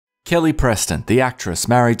Kelly Preston, the actress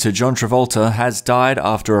married to John Travolta, has died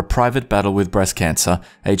after a private battle with breast cancer,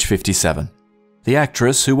 age 57. The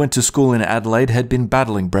actress, who went to school in Adelaide, had been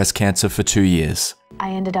battling breast cancer for 2 years.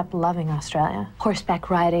 I ended up loving Australia. Horseback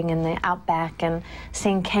riding in the outback and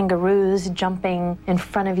seeing kangaroos jumping in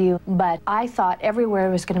front of you. But I thought everywhere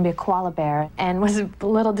was going to be a koala bear and was a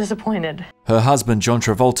little disappointed. Her husband, John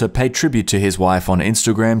Travolta, paid tribute to his wife on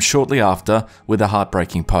Instagram shortly after with a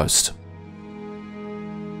heartbreaking post.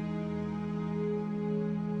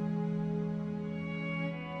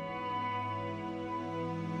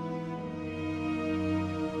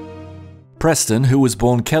 Preston, who was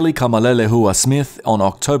born Kelly Kamalelehua Smith on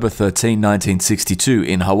October 13, 1962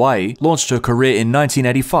 in Hawaii, launched her career in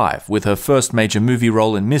 1985 with her first major movie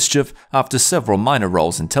role in Mischief after several minor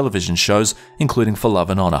roles in television shows, including For Love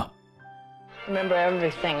and Honor. I remember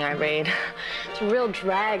everything I read. It's a real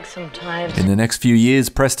drag sometimes. In the next few years,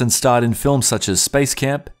 Preston starred in films such as Space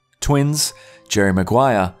Camp, Twins, Jerry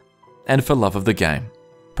Maguire, and For Love of the Game.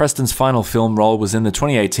 Preston's final film role was in the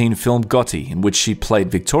 2018 film Gotti, in which she played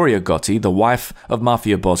Victoria Gotti, the wife of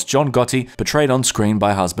mafia boss John Gotti, portrayed on screen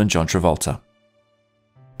by husband John Travolta.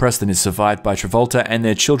 Preston is survived by Travolta and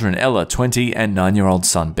their children Ella, 20, and 9-year-old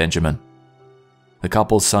son Benjamin. The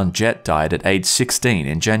couple's son Jet died at age 16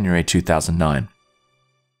 in January 2009.